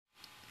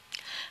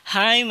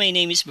Hi, my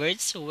name is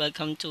Bert. So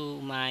welcome to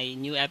my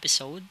new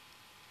episode.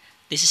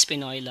 This is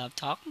Pinoy Love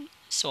Talk.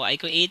 So I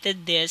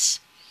created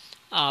this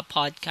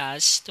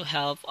podcast to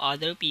help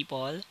other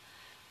people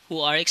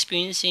who are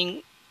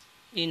experiencing,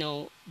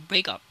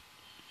 breakup.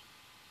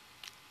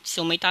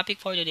 So my topic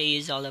for today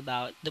is all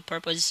about the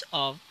purpose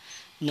of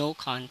no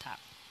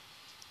contact.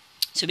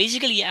 So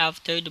basically,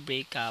 after the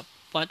breakup,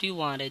 what we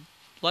want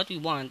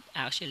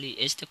actually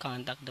is to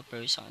contact the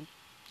person.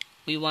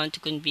 We want to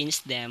convince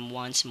them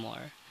once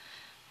more.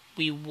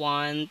 We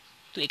want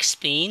to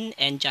explain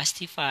and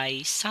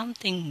justify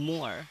something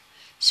more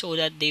so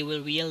that they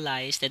will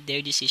realize that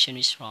their decision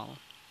is wrong.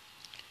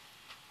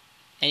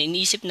 And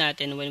inisip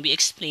natin when we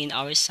explain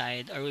our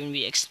side or when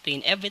we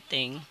explain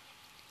everything,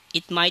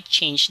 it might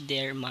change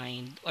their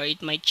mind or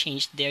it might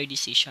change their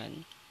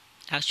decision.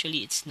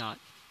 Actually, it's not.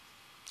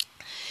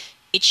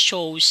 It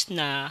shows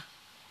na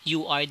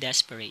you are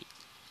desperate,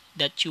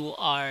 that you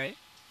are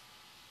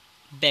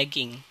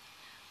begging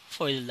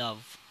for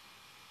love.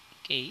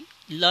 Okay?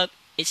 Love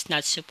is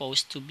not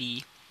supposed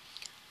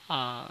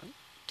uh,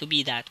 to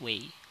be that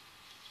way.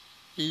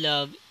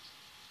 Love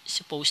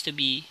supposed to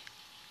be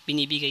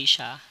binibigay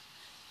siya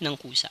ng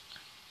kusa.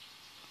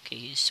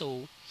 Okay,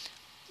 so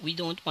we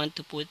don't want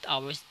to put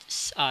our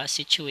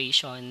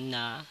situation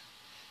na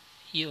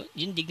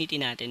yung dignity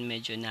natin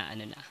medyo na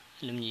ano na,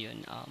 alam niyo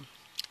yun,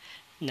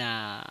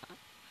 na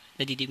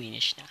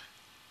nadidiminish na.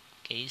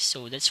 Okay,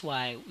 so that's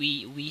why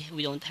we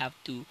don't have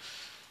to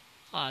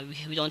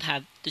we don't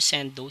have to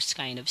send those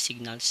kind of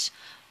signals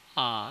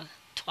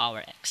to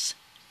our ex.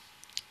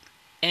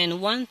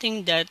 And one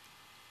thing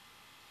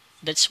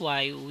that's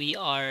why we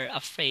are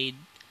afraid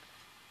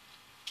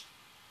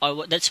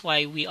that's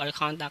why we are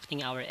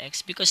contacting our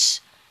ex because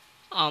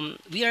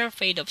we are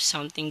afraid of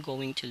something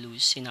going to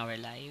lose in our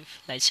life.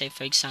 Let's say,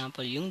 for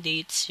example, yung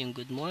dates, yung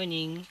good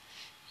morning,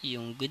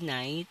 yung good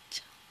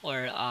night,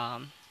 or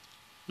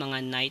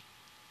mga night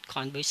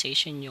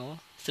conversation nyo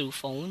through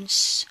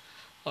phones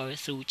or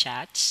through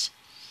chats,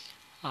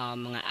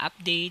 mga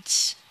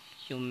updates,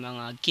 yung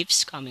mga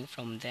gifts coming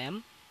from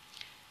them,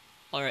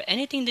 or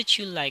anything that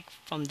you like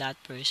from that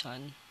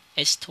person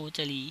is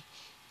totally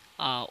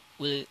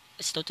will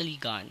it's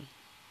totally gone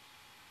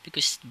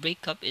because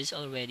breakup is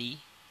real.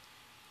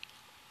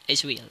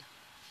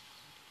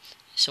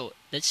 So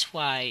that's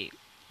why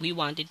we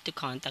wanted to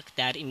contact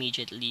that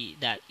person.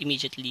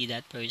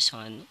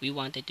 We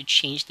wanted to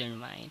change their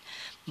mind.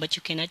 But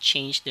you cannot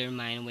change their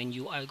mind when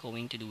you are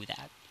going to do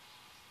that.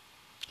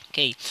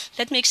 Okay,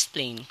 let me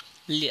explain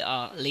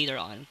later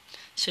on.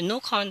 So no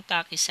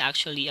contact is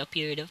actually a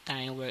period of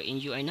time wherein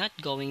you are not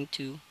going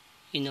to,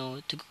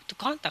 to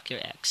contact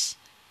your ex.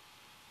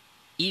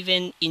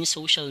 Even in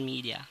social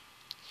media,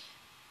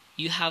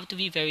 you have to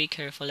be very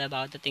careful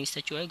about the things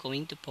that you are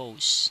going to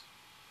post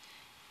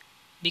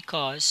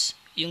because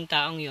yung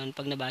taong yon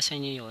pag nabasa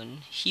niyo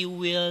yon, he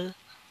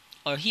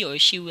or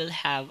she will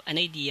have an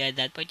idea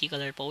that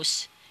particular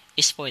post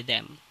is for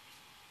them.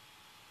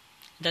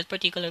 That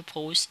particular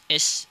post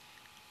is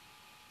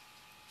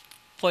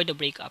for the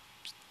breakup.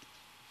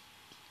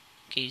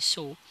 Okay,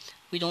 so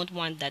we don't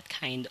want that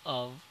kind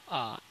of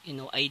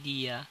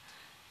idea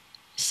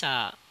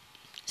sa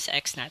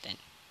ex natin.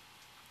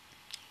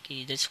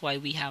 Okay, that's why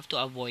we have to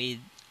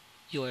avoid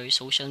your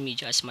social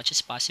media as much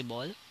as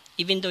possible.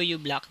 Even though you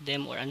block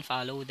them or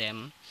unfollow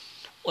them,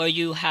 or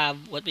you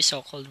have what we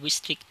so called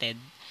restricted,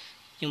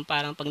 yung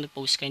parang pag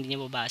nag-post ka hindi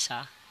niya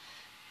mabasa.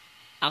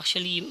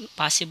 Actually,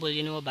 possible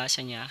yun na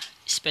mabasa niya,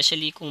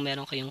 especially kung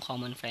meron kayong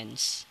common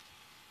friends.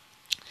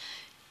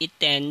 It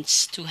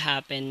tends to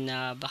happen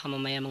na baka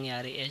mamaya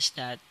mangyari is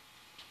that,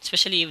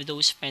 especially if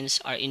those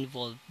friends are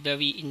involved,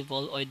 very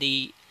involved, or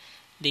they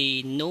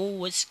know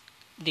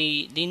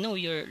they know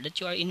that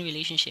you are in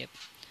relationship.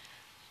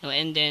 No,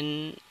 and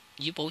then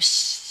you post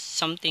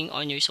something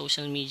on your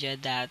social media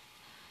that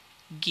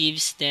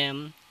gives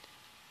them,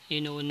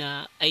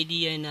 na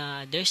idea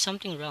na there's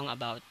something wrong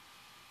about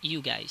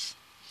you guys.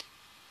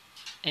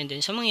 And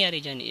then, sa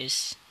mangyari dyan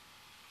is,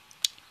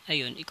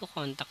 ayun,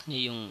 i-contact nyo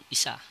yung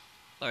isa.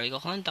 Or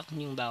i-contact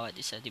nyo yung bawat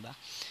isa, di ba?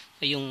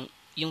 Yung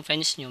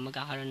friends nyo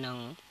magkakaroon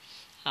ng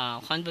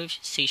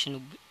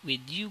conversation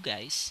with you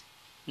guys,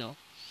 no?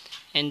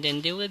 And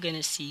then, they will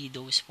gonna see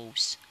those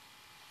posts.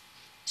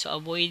 So,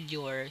 avoid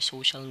your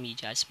social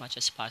media as much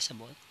as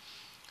possible.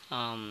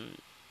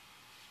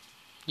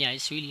 Yeah,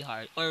 it's really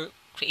hard. Or,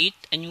 create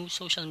a new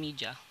social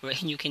media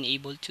wherein you can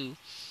able to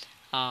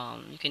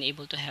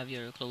have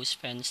your close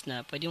friends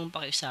na pwede mong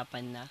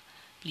pakiusapan na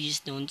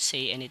please don't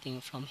say anything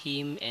from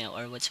him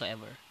or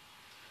whatsoever.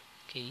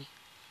 Okay?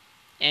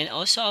 And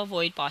also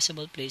avoid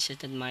possible places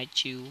that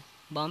might you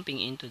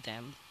bumping into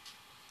them.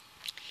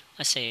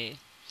 Kasi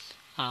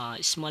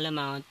small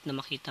amount na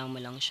makita mo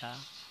lang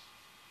siya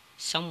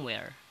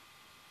somewhere,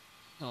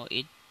 no,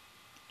 it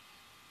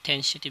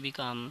tends you to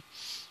become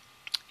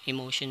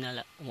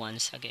emotional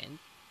once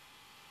again.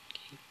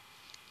 Okay?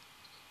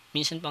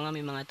 Minsan pa nga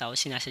may mga tao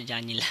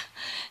sinasadya nila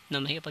na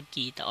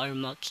makipagkita or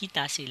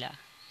makita sila.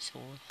 So,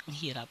 ang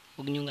hirap.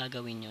 Huwag niyong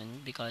gagawin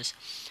yun because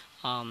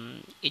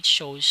it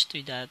shows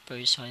to that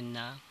person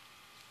na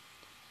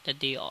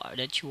that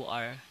you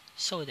are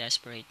so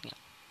desperate nga.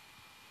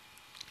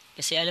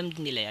 Kasi alam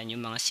din nila yan,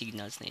 yung mga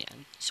signals na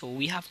yan. So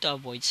we have to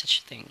avoid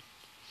such thing.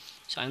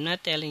 So I'm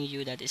not telling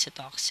you that it's a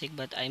toxic,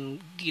 but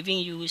I'm giving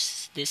you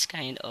this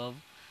kind of,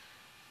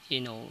 you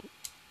know,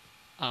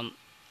 um,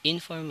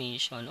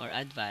 information or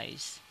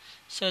advice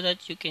so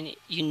that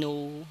you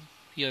know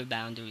your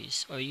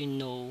boundaries, or you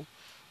know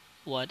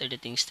what are the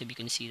things to be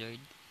considered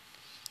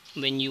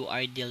when you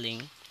are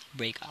dealing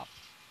breakup,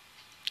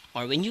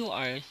 or when you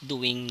are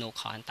doing no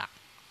contact.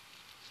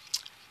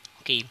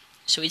 Okay,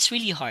 so it's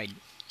really hard.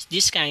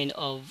 This kind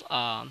of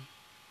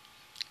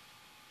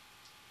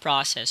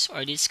process,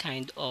 or this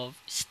kind of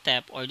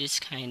step, or this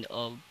kind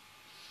of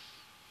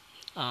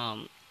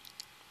um,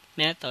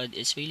 method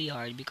is really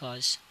hard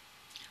because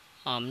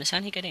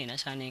nasanay ka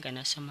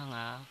na sa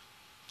mga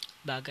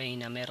bagay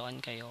na meron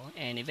kayo,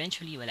 and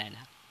eventually wala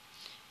na.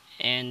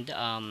 And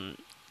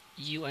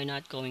you are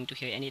not going to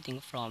hear anything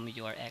from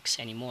your ex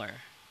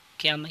anymore.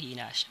 Kaya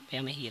mahirap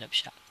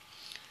siya.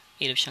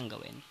 Mahirap siyang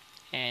gawin.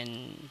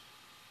 And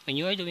when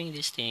you are doing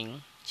this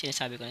thing,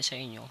 sinasabi ko na sa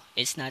inyo,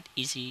 it's not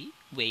easy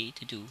way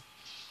to do.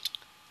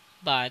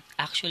 But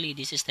actually,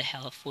 this is the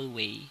helpful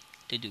way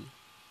to do.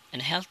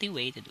 And a healthy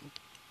way to do.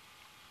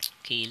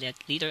 Okay,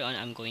 later on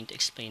I'm going to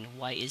explain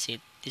why is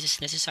it this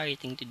is necessary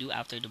thing to do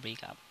after the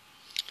breakup.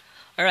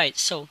 Alright,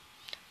 so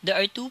there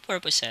are two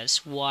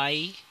purposes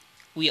why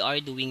we are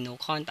doing no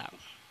contact.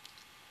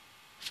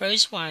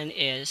 First one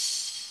is,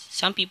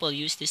 some people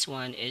use this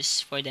one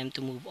is for them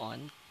to move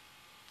on,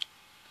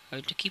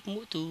 or to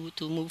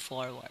to move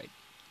forward.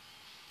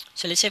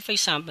 So let's say for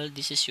example,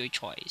 this is your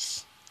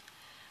choice.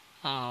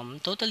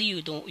 Totally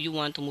you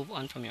want to move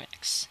on from your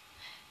ex.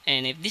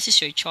 And if this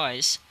is your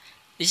choice,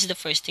 this is the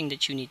first thing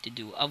that you need to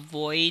do.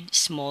 Avoid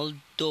small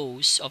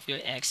dose of your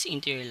ex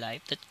into your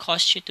life that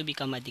cause you to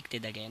become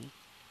addicted again.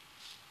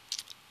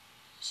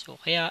 So,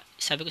 kaya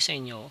sabi ko sa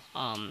inyo,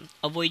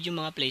 avoid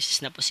yung mga places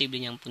na posible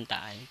niyang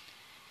puntaan.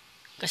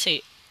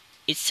 Kasi,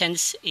 it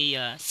sends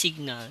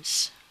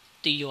signals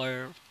to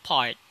your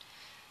part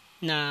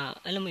na,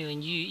 alam mo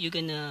yun, you're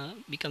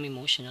gonna become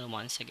emotional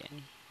once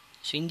again.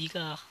 So, hindi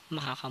ka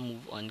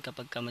makaka-move on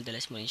kapag ka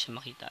madalas mo rin siya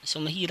makita.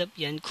 So, mahirap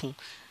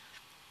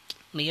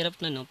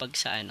no, pag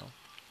sa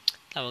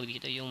tawag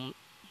dito, yung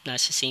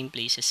nasa same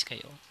places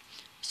kayo.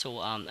 So,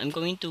 or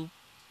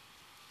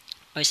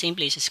same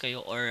places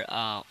kayo, or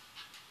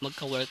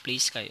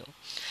magka-workplace kayo,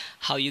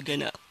 how you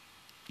gonna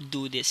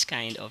do this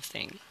kind of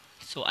thing.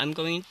 So I'm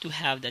going to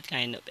have that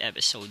kind of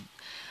episode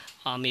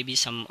maybe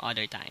some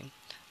other time.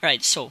 Right,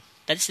 so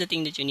that's the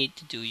thing that you need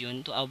to do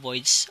yun to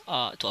avoid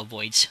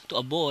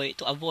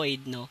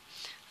no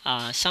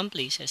some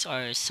places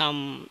or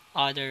some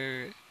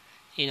other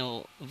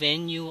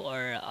venue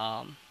or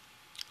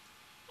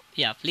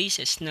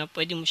places na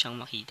pwede mo siyang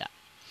makita.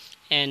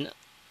 And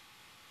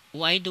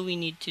why do we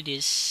need to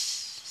this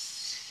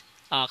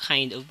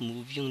kind of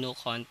move, yung no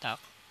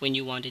contact, when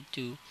you wanted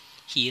to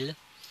heal?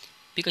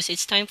 Because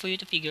it's time for you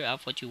to figure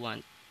out what you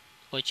want,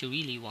 what you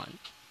really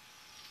want.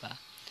 Diba?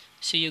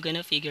 So you're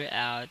gonna figure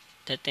out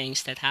the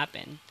things that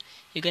happen.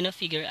 You're gonna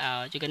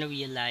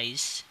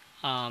realize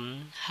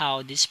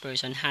how this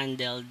person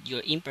handled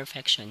your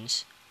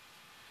imperfections.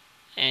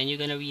 And you're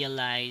gonna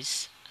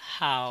realize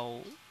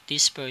how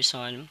this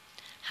person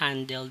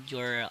handled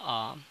your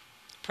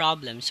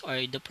problems,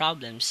 or the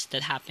problems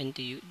that happened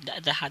to you,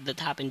 that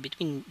happened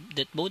between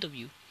that both of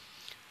you,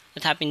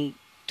 that happened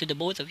to the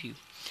both of you.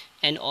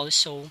 And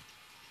also,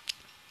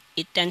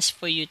 it tends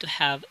for you to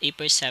have a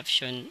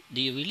perception,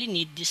 do you really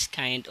need this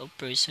kind of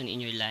person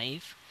in your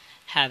life,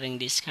 having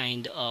this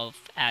kind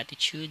of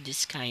attitude,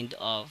 this kind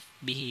of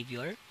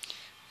behavior?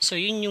 So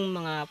yun yung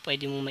mga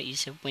pwede mong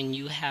maisip when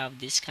you have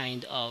this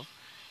kind of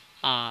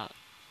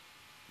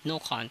no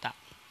contact.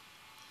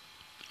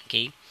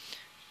 Okay,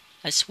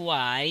 that's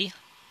why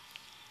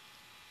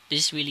this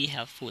is really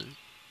helpful.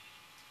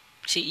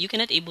 See, you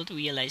cannot able to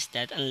realize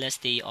that unless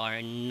they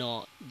are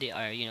not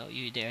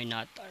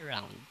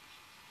around.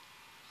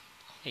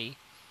 Okay,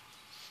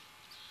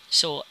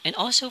 so, and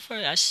also for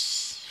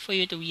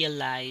you to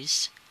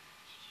realize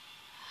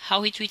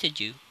how he treated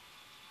you,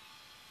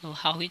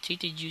 how he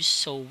treated you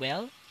so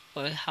well,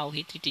 or how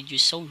he treated you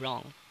so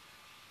wrong.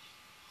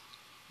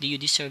 Do you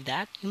deserve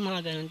that? Yung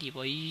mga ganun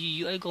tipo,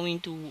 you are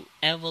going to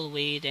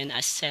evaluate and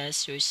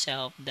assess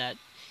yourself that,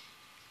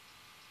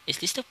 is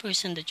this the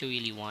person that you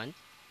really want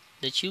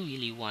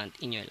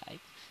in your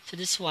life? So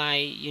that's why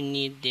you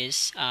need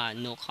this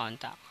no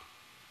contact.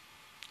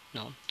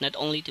 No, not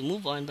only to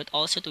move on, but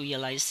also to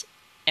realize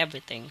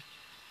everything.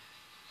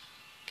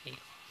 Okay,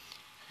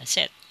 that's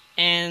it.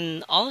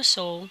 And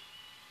also,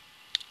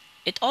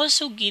 it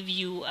also give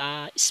you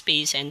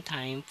space and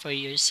time for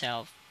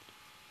yourself,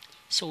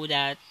 so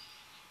that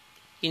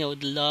the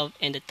love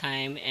and the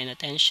time and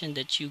attention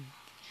that you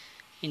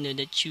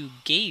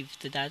gave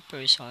to that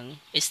person,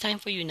 it's time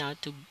for you now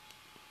to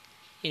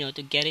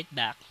to get it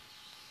back,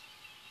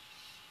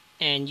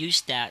 and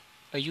use that,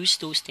 or use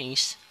those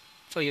things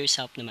for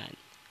yourself naman.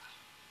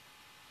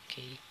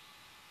 Okay,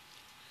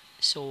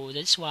 so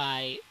that's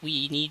why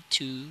we need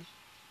to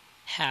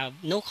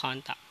have no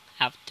contact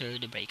after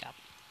the breakup.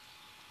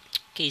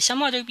 Okay,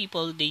 some other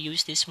people they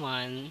use this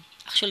one.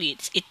 Actually,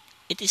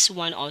 it is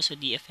one also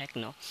the effect,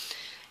 no,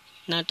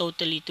 not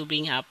totally to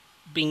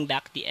bring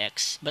back the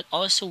ex, but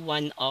also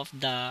one of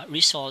the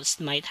results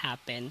might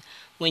happen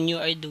when you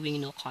are doing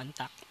no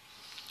contact.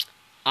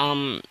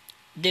 Um,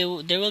 there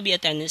will be a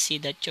tendency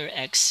that your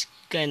ex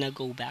gonna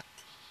go back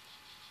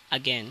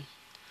again.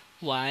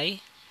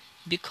 Why?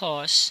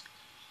 Because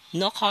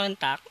no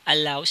contact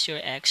allows your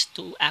ex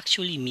to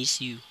actually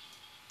miss you.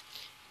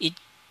 It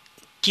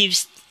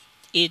gives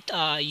it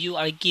you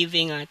are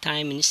giving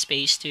time and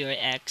space to your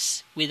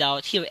ex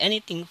without hear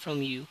anything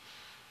from you,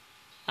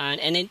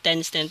 and it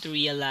tends them to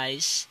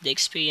realize the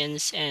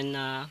experience and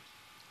a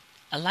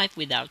life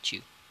without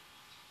you.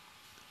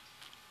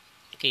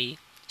 Okay,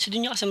 so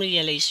dun nyo kasi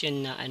realize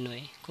yun na ano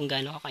kung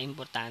gaano ka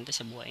kaimportante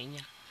sa buhay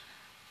niya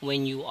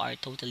when you are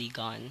totally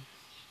gone,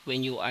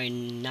 when you are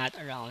not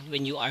around,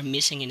 when you are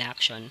missing in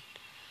action.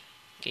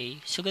 Okay,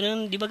 so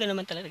ganun, di ba ganun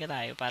naman talaga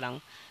tayo, parang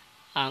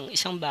ang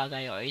isang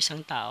bagay o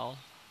isang tao,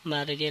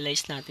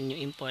 ma-realize natin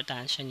yung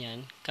importansya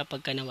niyan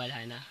kapag ka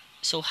nawala na.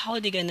 So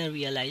how they gonna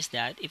realize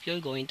that if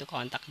you're going to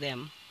contact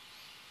them?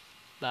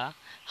 Ba?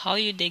 How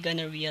you they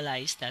gonna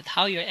realize that?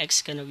 How your ex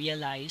gonna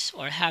realize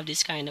or have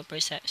this kind of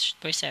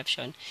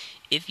perception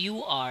if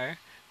you are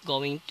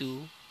going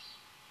to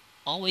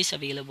always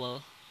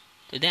available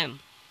to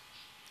them?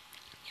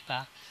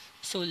 Diba?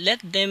 So let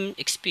them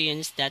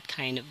experience that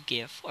kind of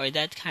gift or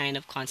that kind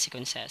of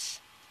consequences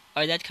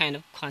or that kind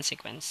of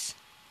consequence.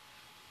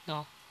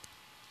 No?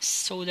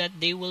 So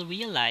that they will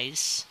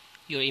realize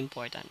your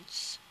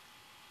importance.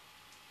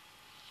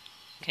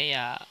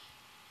 Kaya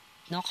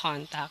no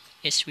contact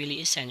is really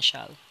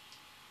essential.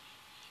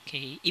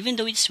 Okay, even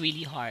though it's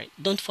really hard,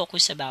 don't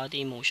focus about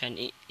the emotion.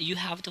 You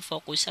have to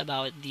focus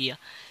about the,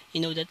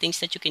 the things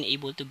that you can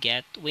able to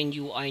get when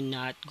you are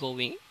not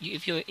going.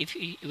 If you,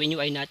 when you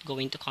are not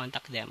going to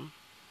contact them,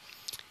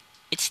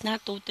 it's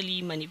not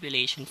totally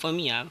manipulation for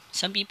me.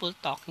 Some people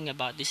talking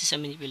about this is a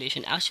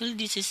manipulation. Actually,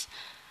 this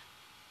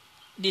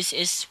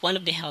is one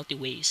of the healthy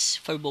ways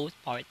for both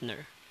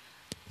partner.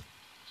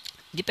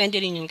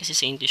 Depende rin yun kasi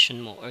sa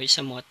intention mo or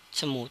sa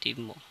motive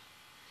mo.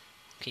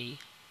 Okay?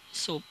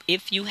 So,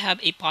 if you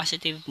have a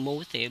positive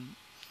motive,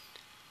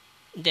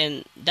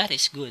 then that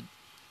is good.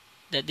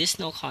 That this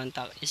no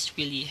contact is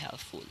really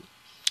helpful.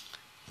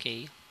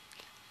 Okay?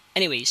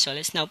 Anyway, so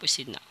let's now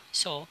proceed now.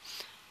 So,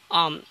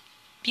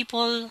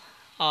 people,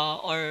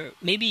 or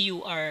maybe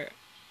you are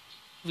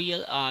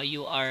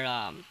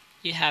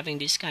you having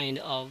this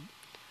kind of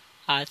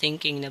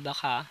thinking na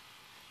baka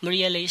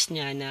ma-realize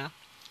niya na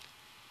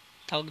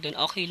tawag doon,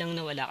 okay lang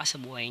na wala ka sa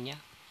buhay niya.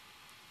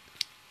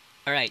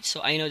 Alright,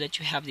 so I know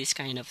that you have this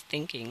kind of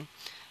thinking,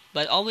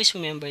 but always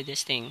remember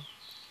this thing,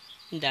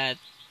 that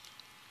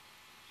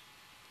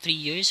 3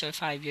 years or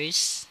 5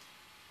 years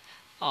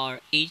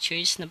or 8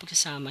 years na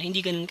pagsasama, hindi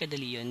ganun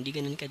kadali yun. Hindi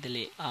ganun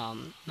kadali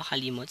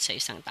makalimot sa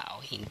isang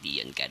tao. Hindi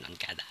yun ganun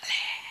kadali.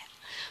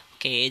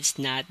 Okay, it's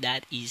not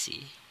that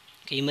easy.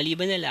 Okay,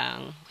 maliban na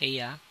lang,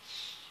 okay,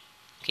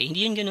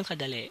 hindi yun ganun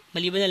kadali.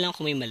 Maliban na lang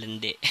kung may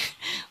malandi.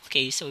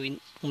 Okay, so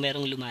kung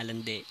merong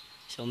lumalandi,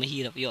 so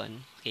mahirap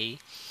yon.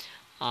 Okay,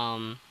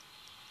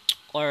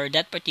 or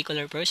that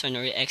particular person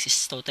or ex is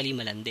totally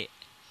malandi,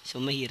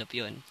 so mahirap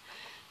yon.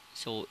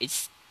 So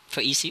it's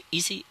for easy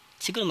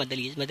siguro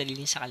madali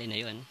din sa kanila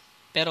yon.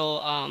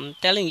 Pero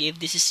telling you if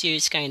this is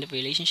serious kind of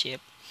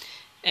relationship,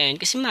 and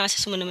kasi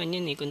maasas mo naman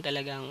yun kung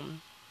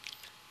talagang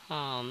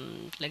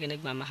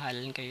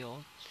nagmamahalan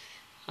kayo,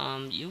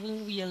 you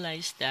will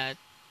realize that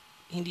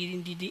hindi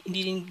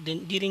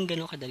rin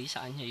gano'n kadali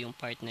sa kanya yung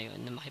part na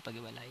yon na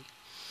makipag-iwalay.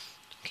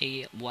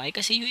 Okay, why?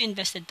 Kasi you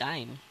invested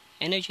time,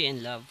 energy,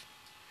 and love.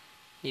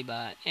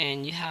 Diba?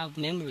 And you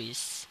have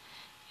memories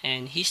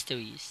and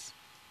histories.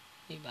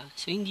 Diba?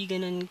 So, hindi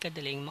ganun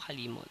kadaling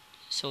makalimot.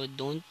 So,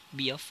 don't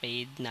be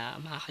afraid na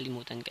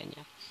makakalimutan ka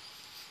niya.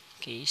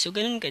 Okay, so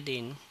ganun ka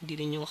din.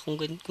 Hindi rin yung,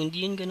 kung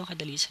di yun ganun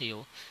kadali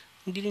sa'yo,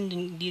 hindi rin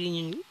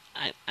yun,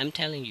 I'm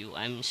telling you,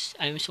 I'm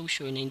so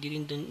sure na hindi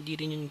rin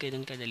yun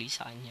ganun kadali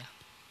sa kanya.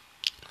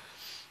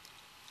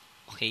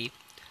 Okay,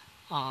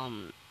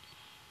 paano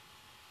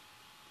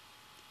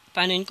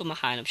yun kung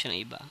makahanap siya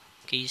ng iba?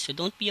 Okay, so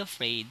don't be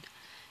afraid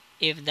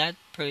if that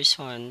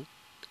person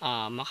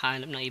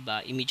makahanap ng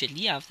iba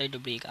immediately after the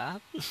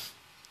breakup.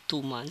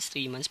 2 months,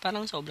 3 months,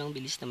 parang sobrang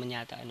bilis naman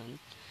yata nun.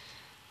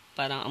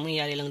 Parang ang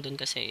mangyayari lang dun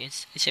kasi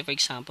is, say for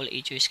example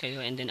 8 years kayo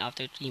and then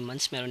after 3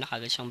 months meron na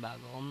kagad siyang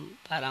bago.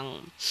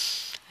 Parang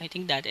I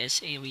think that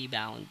is a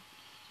rebound.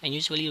 And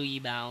usually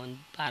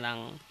rebound,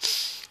 parang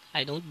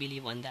I don't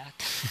believe on that.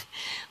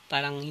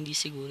 Parang hindi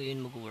siguro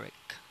yun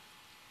mag-work.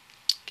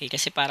 Okay,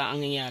 kasi parang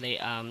ang nangyari,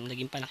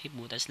 naging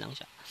panakibutas lang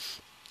siya.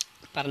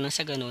 Parang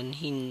nasa ganun,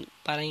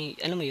 parang,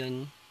 alam mo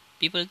yun,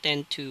 people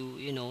tend to,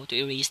 to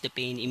erase the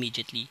pain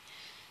immediately.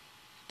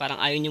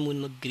 Parang ayaw niya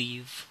muna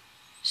mag-grieve.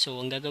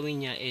 So, ang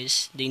gagawin niya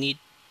is, they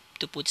need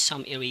to put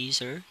some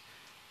eraser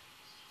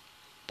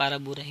para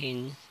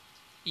burahin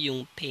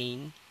yung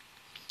pain.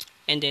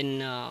 And then,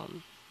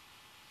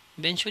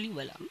 eventually,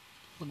 wala.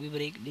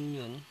 magbe-break din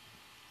yun.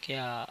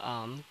 Kaya,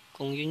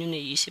 kung yun yung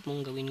naiisip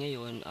mong gawin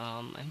ngayon,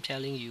 I'm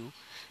telling you,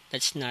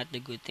 that's not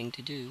the good thing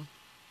to do.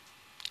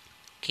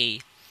 Okay.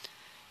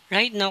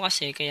 Right now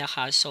kasi, kaya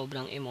ka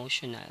sobrang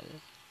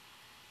emotional.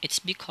 It's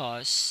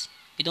because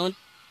you don't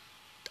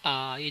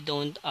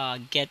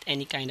get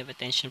any kind of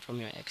attention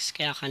from your ex.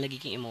 Kaya ka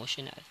nagiging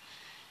emotional.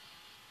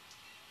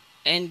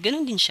 And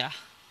ganun din siya,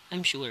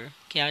 I'm sure.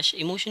 Kaya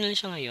emotional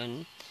siya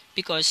ngayon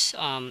because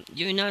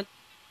you're not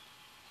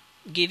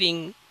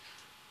giving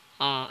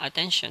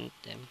attention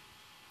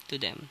to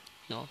them,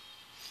 no?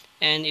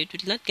 And it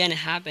will not gonna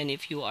happen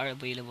if you are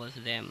available to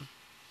them.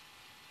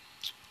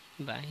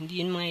 Diba? Hindi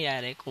yun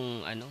mangyayari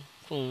kung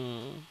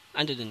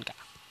ando dun ka.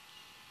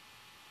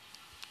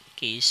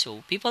 Okay,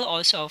 so people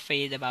also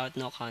afraid about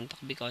no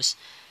contact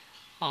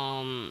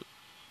um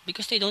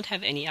because they don't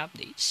have any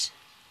updates.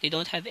 They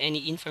don't have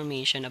any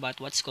information about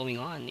what's going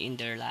on in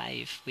their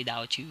life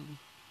without you.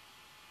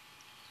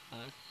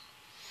 Uh,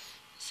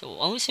 so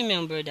always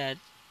remember that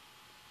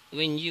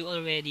when you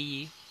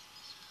already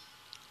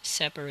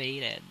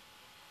separated,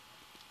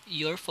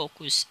 your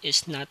focus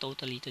is not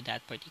totally to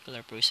that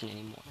particular person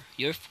anymore.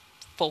 Your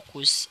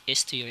focus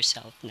is to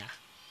yourself na.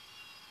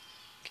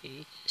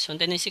 Okay? So, ang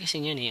tendency kasi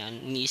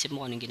niyan iniisip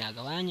mo kung anong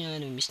ginagawa niya,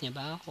 miss niya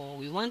ba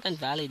ako. We want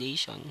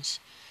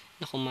validations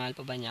na kung mahal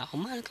pa ba niya ako.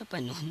 Mahal ka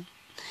pa nun.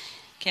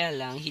 Kaya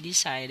lang, he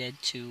decided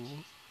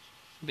to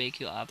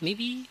break you up.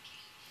 Maybe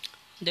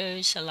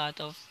there's a lot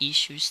of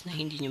issues na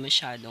hindi niyo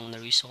masyadong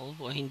na-resolve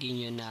or hindi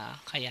niyo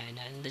na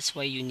kayanan. That's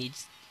why you need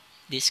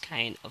this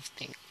kind of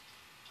thing.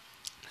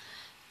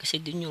 Kasi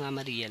dun nyo nga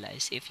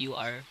ma-realize if you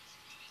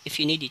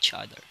need each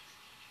other.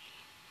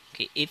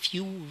 Okay, if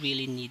you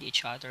really need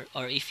each other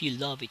or if you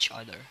love each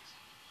other.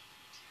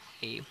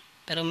 Okay,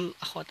 pero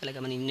ako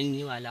talaga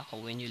naniniwala ko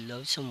when you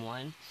love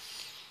someone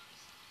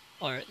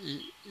or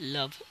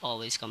love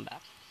always come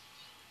back.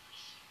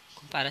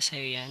 Kung para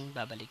sa'yo yan,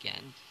 babalik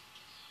yan.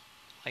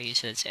 Okay,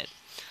 so that's it.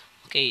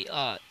 Okay,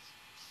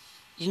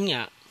 yun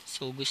nga.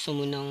 So, gusto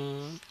mo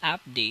ng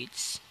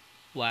updates.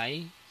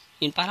 Why?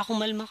 Yun, para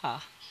kumalma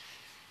ka.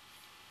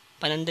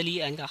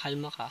 Panandalian ka,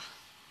 kalma ka.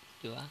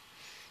 Diba?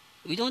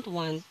 We don't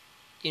want,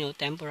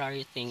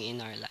 temporary thing in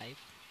our life.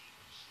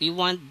 We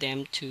want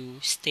them to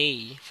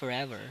stay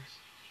forever.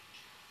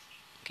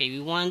 Okay,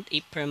 we want a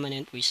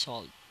permanent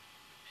result.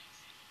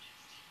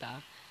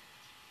 Diba?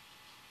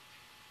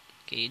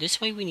 Okay,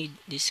 that's why we need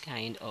this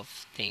kind of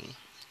thing,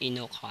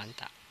 no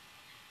contact.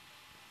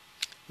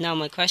 Now,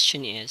 my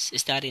question is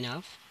that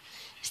enough?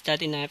 Is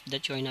that enough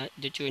that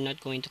you're not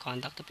going to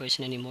contact the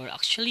person anymore?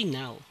 Actually,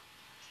 no.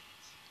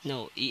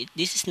 No,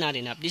 this is not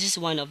enough. This is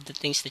one of the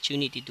things that you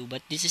need to do,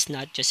 but this is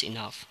not just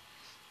enough.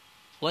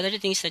 What are the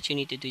things that you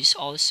need to do is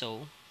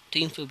also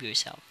to improve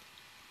yourself,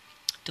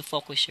 to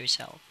focus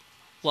yourself.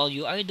 While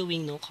you are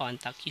doing no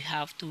contact, you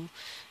have to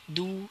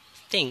do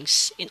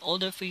things in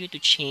order for you to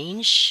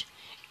change,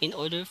 in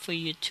order for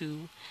you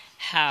to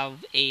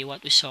have a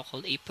what we so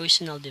called a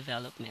personal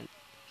development.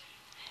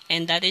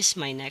 And that is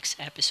my next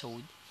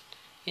episode.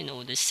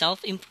 The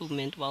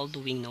self-improvement while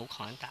doing no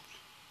contact.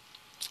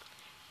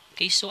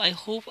 Okay, so I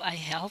hope I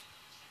help.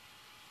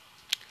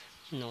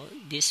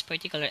 This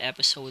particular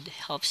episode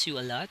helps you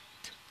a lot.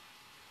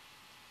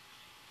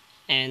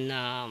 And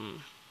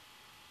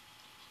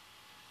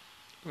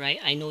right,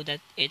 I know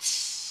that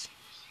it's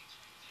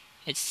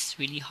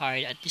really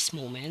hard at this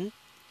moment,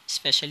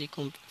 especially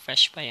kung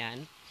fresh pa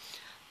yan.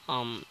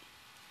 I'm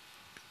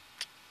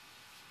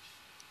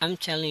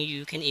telling you,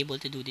 you can able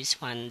to do this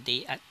one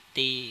day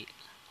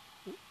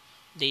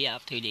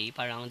after day,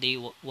 parang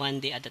one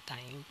day at a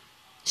time.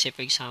 Say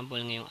for example,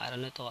 ngayong araw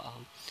na to,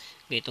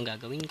 ganitong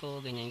gagawin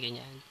ko,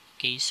 ganyan.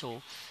 Okay,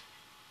 so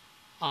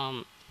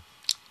I'm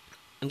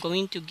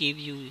going to give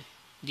you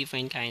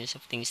different kinds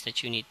of things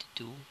that you need to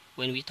do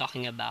when we're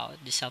talking about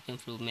the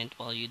self-improvement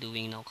while you're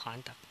doing no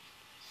contact.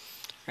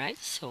 Right?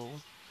 So,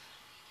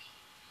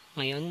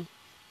 ngayon,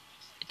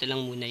 ito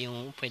lang muna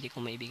yung pwede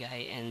kong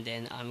maibigay, and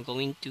then I'm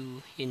going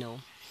to,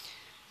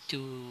 to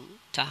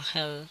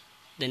tackle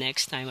the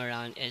next time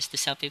around is the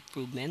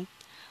self-improvement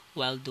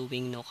while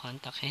doing no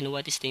contact, and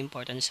what is the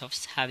importance of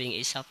having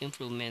a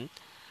self-improvement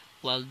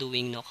while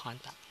doing no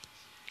contact.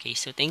 Okay,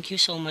 so thank you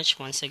so much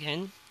once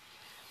again,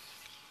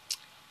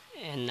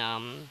 and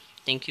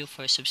thank you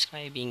for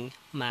subscribing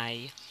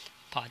my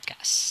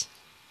podcast.